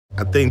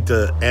I think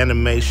the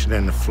animation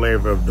and the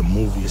flavor of the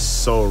movie is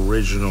so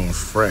original and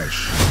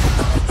fresh.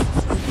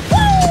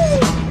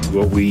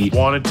 What we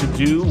wanted to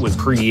do was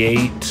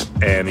create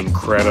an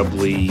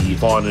incredibly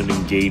fun and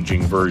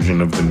engaging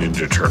version of the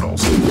Ninja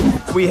Turtles.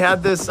 We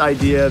had this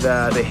idea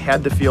that they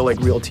had to feel like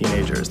real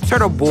teenagers.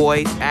 Turtle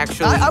boys,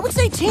 actually. I would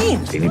say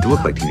teens. They need to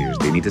look like teenagers.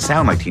 They need to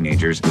sound like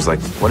teenagers. It was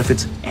like, what if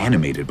it's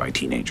animated by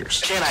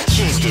teenagers? Can I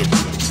kick it?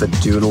 The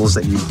doodles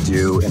that you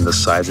do in the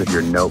sides of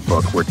your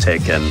notebook were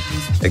taken,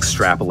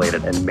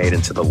 extrapolated, and made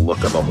into the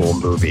look of a whole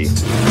movie.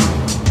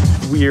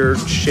 Weird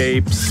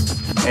shapes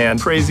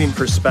and crazy in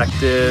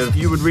perspective.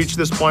 You would reach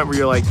this point where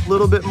you're like a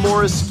little bit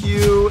more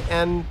askew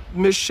and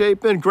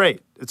misshapen.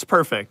 Great, it's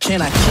perfect.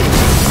 Can I kick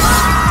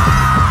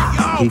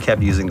it? He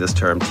kept using this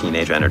term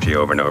teenage energy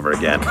over and over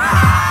again.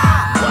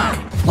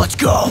 Let's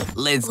go.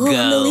 Let's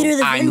go.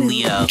 I'm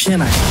Leo.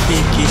 Can I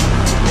kick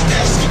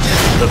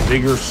it? The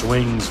bigger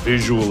swings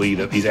visually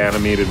that these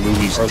animated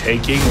movies are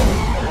taking,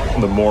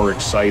 the more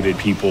excited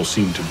people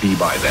seem to be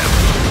by them.